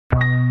And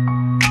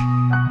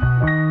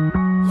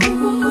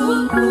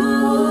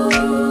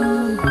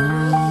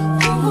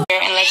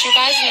let you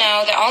guys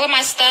know that all of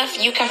my stuff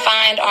you can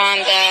find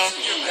on the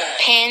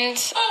pinned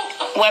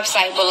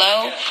website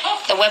below.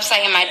 The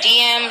website in my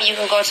DM. You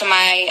can go to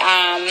my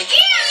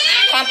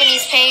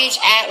company's page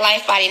at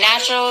Life Body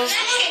Naturals.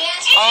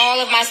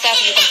 All of my stuff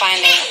you can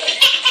find there.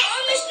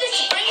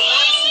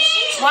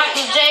 What,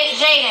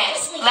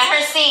 Jaden? Let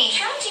her see.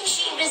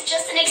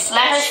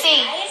 Let her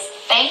see.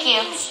 Thank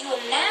you.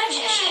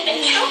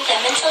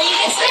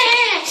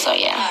 So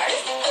yeah.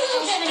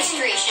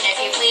 Demonstration, if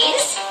you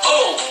please.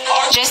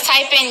 Just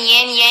type in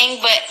yin yang,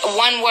 but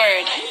one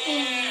word.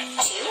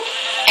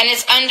 And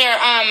it's under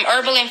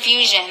herbal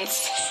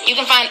infusions. You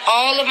can find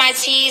all of my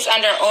teas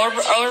under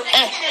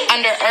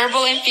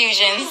herbal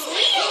infusions.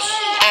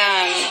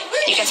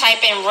 You can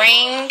type in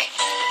ring.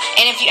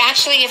 And if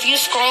you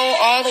scroll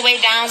all the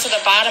way down to the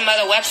bottom of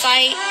the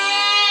website,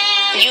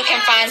 you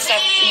can find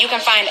stuff. You can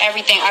find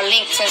everything. A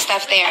link to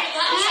stuff there.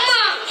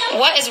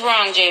 What is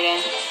wrong, Jaden?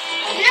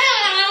 No,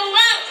 I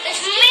want this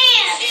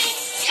man.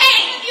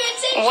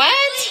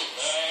 What?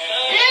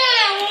 No,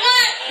 I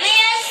want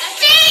man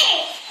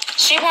sing.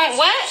 She want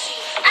what?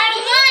 I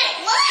want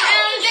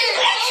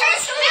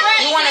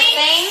You want to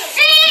sing?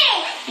 Sing.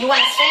 You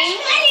want to sing?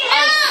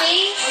 Oh,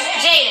 see?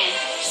 Jaden,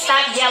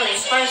 stop yelling,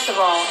 first of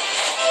all.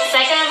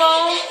 Second of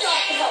all,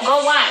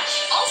 go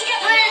watch.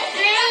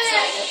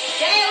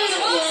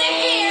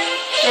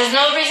 There's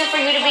no reason for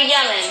you to be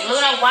yelling.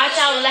 Luna, watch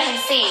out and let him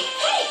see.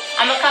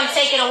 I'm going to come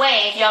take it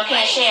away if y'all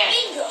can't share.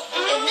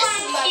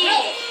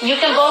 You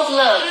can both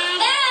look.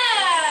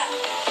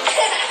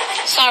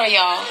 Sorry,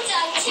 y'all.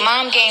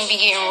 Mom game be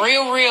getting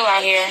real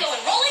out here.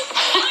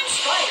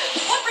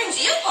 What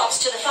brings you pups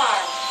to the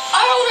farm?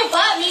 Our older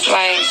Bob needs to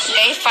Like,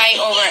 they fight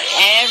over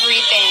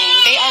everything.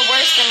 They are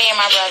worse than me and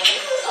my brother.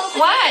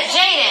 What?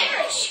 Jaden.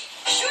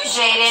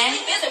 Jaden.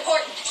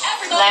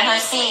 Let her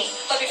see.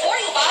 But before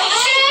you buy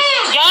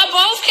Y'all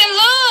both can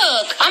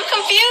look. I'm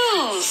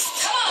confused.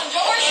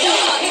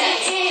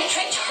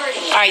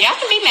 Alright, y'all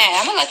can be mad.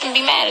 I'm gonna let them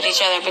be mad at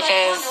each other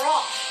because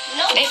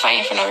they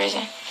fighting for no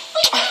reason.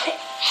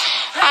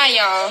 Hi,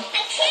 y'all.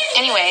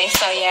 Anyway,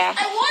 so yeah.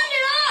 I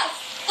wandered off.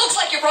 Looks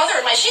like your brother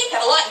and my sheep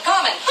have a lot in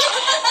common.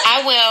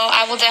 I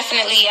will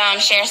definitely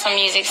share some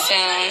music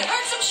soon.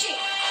 Herd some sheep.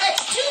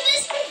 Let's do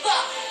this with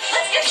Bob.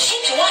 Let's get the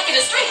sheep to walk in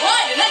a straight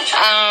line and then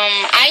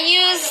I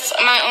used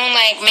my own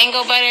like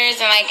mango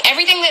butters and like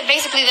everything that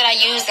I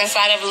used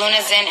inside of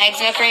Luna Zen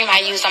eczema cream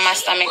I used on my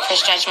stomach for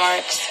stretch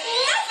marks.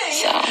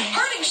 So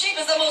herding sheep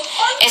is the most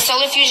fun. is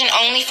Solar Fusion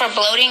only for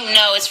bloating?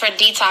 No, it's for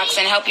detox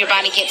and help your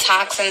body get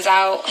toxins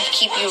out,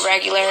 keep you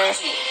regular,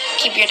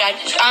 keep your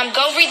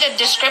go read the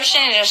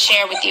description and it'll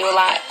share with you a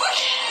lot.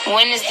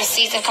 When is the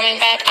season coming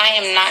back? I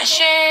am not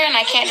sure and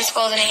I can't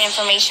disclose any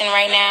information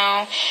right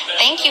now.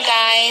 Thank you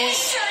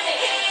guys.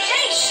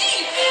 Hey,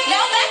 sheep!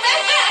 Now back,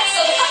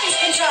 so the puppies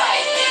can try.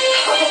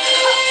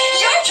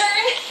 Your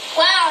turn.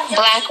 Wow.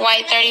 Black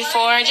White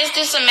 34. Just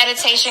do some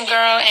meditation,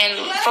 girl,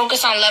 and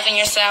focus on loving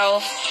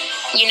yourself.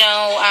 You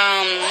know,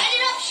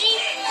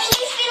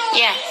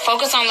 yeah,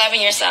 focus on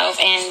loving yourself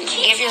and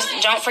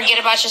don't forget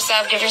about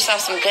yourself. Give yourself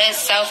some good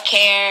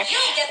self-care.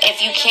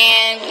 If you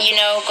can, you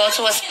know, go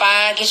to a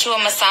spa, get you a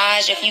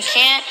massage. If you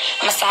can't,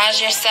 massage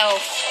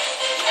yourself,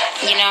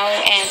 you know,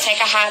 and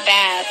take a hot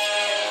bath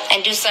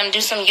and do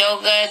some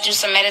yoga, do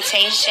some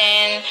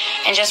meditation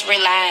and just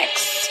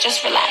relax.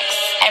 Just relax.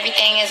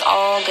 Everything is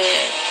all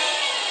good.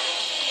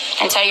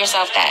 And tell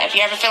yourself that if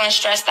you're ever feeling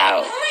stressed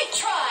out,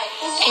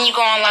 can you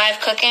go on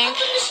live cooking?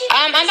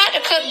 I'm about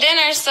to cook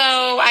dinner, so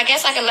I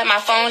guess I can let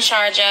my phone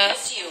charge up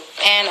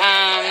and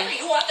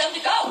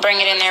bring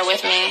it in there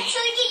with me.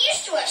 So they get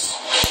used to us.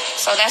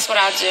 So that's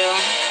what I'll do.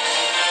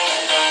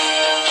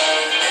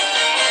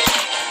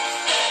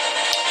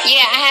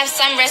 Yeah, I have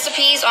some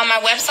recipes on my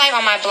website,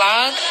 on my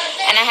blog,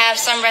 and I have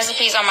some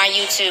recipes on my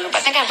YouTube.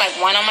 I think I have like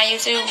one on my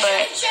YouTube,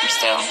 but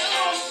still.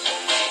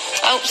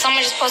 Oh,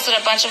 someone just posted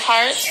a bunch of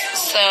hearts,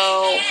 so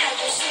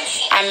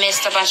I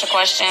missed a bunch of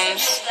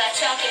questions.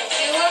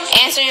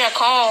 Answer your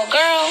call.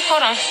 Girl,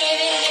 hold on.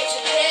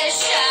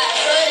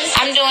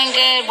 I'm doing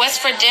good. What's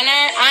for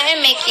dinner? I am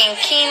making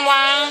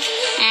quinoa,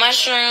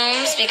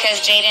 mushrooms,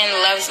 because Jaden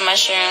loves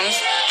mushrooms.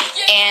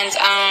 And,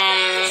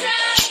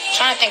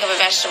 trying to think of a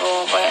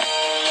vegetable, but,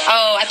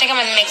 I think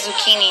I'm going to make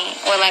zucchini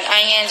with, like,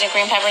 onions and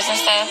green peppers and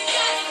stuff.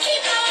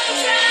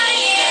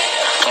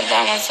 What did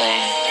that one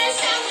say?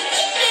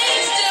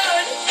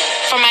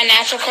 For my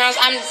natural curls,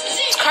 I'm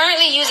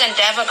currently using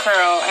Deva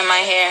Curl in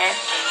my hair.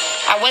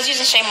 I was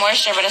using Shea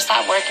Moisture, but it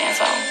stopped working,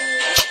 so.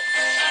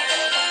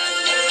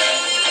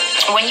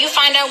 When you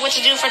find out what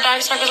to do for dark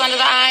circles under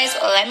the eyes,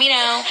 let me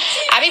know.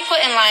 I be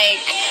putting,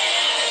 like,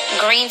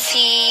 green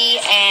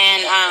tea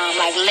and,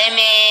 like,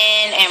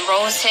 lemon and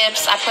rose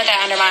hips. I put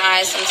that under my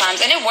eyes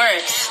sometimes, and it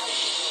works.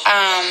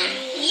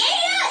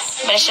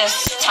 But it's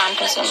just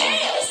time-consuming.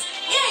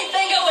 Yay,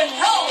 bingo and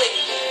rolling.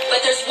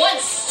 But there's one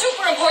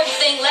super important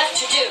thing left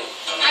to do.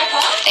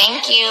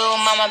 Thank you,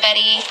 Mama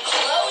Betty.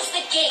 Close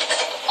the gate.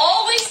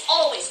 Always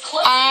always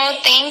close. Oh,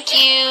 thank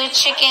you.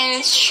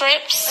 Chicken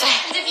strips.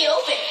 If you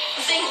open,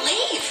 they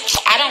leave.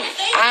 I don't,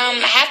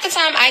 half the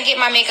time I get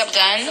my makeup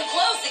done,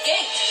 Close the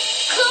gate.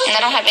 and I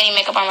don't have any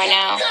makeup on right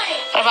now.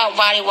 What about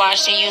body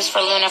wash to use for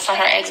Luna for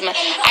her eczema?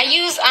 I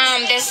use,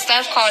 this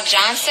stuff called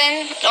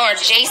Jason,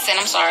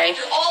 I'm sorry.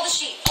 All the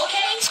sheep,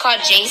 okay? It's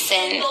called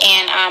Jason,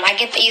 and I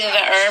get either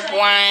the herb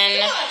one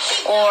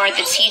or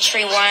the tea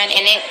tree one,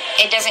 and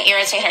it doesn't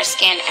irritate her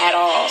skin at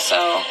all.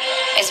 So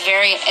it's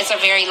a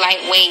very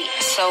lightweight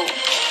soap.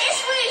 This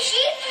for the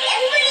sheep.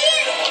 Everybody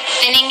in.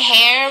 Thinning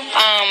hair,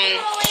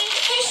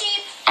 Hey,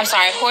 sheep. I'm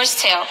sorry,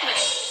 horsetail.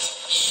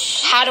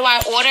 How do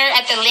I order?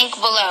 At the link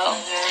below.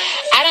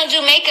 I don't do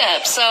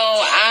makeup, so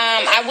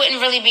I wouldn't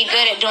really be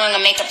good at doing a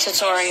makeup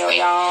tutorial,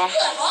 y'all.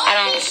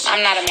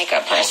 I'm not a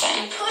makeup person.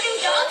 Poodoo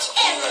dogs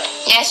ever.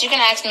 Yes, you can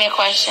ask me a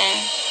question.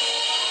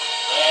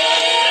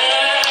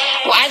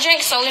 Well, I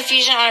drink Solar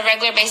Fusion on a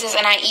regular basis,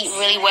 and I eat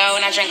really well,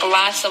 and I drink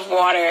lots of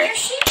water.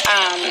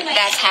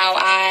 That's how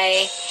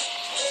I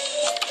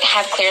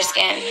have clear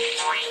skin.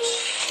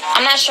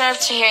 I'm not sure if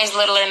Tahiri's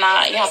little or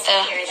not. You have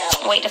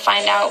to wait to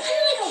find out. Kind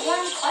of like a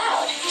warm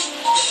cloud.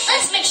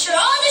 Let's make sure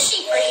all the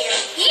sheep are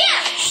here.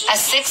 Yeah. A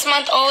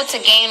 6-month-old to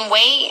gain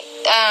weight?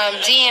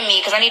 DM me,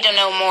 because I need to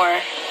know more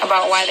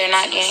about why they're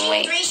not gaining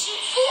weight. 3 sheep,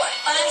 4,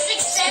 5,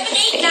 6,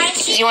 7, 8, 9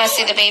 sheep. You want to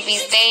see the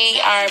babies? They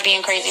are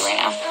being crazy right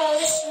now. Oh,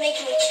 this is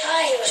making me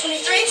tired.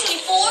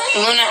 23,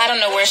 24. Luna, I don't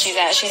know where she's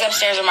at. She's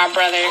upstairs with my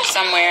brother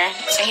somewhere.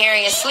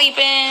 Tahiri is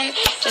sleeping.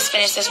 Just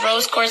finished this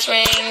rose quartz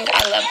ring.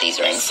 I love these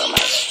rings so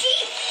much.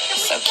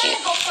 So cute.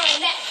 Go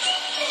find that.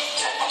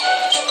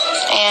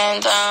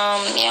 And,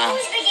 yeah.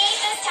 Who's the gate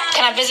this time?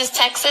 Can I visit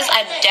Texas?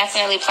 I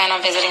definitely plan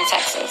on visiting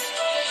Texas.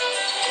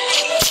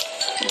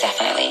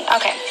 Definitely.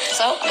 Okay,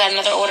 so I got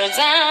another order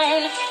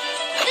down.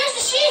 There's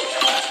the sheep.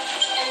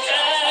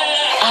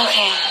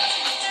 Okay,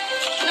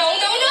 No,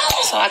 no, no.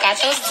 so I got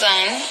those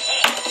done.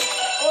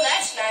 Oh,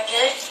 that's not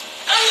good.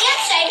 On the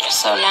outside.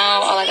 So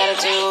now all I gotta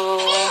do,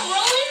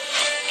 Rolling.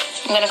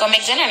 I'm gonna go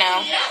make dinner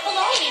now. Not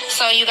belonging.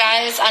 So you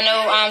guys, I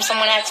know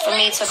someone asked for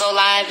me to go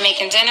live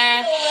making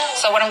dinner.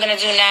 So what I'm gonna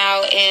do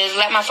now is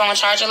let my phone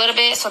charge a little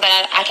bit so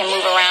that I can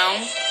move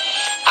around.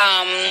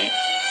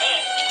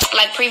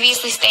 Like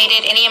previously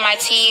stated, any of my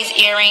teas,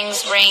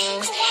 earrings,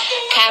 rings,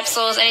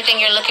 capsules, anything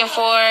you're looking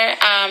for,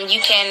 you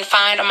can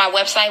find on my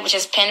website, which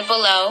is pinned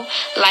below,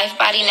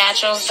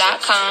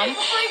 lifebodynaturals.com.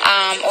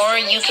 Or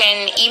you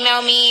can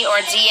email me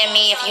or DM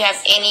me if you have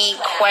any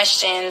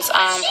questions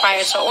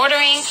prior to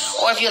ordering,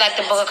 or if you'd like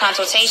to book a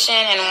consultation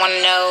and want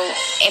to know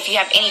if you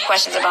have any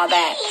questions about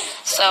that.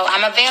 So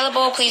I'm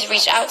available. Please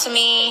reach out to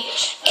me,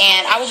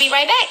 and I will be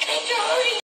right back.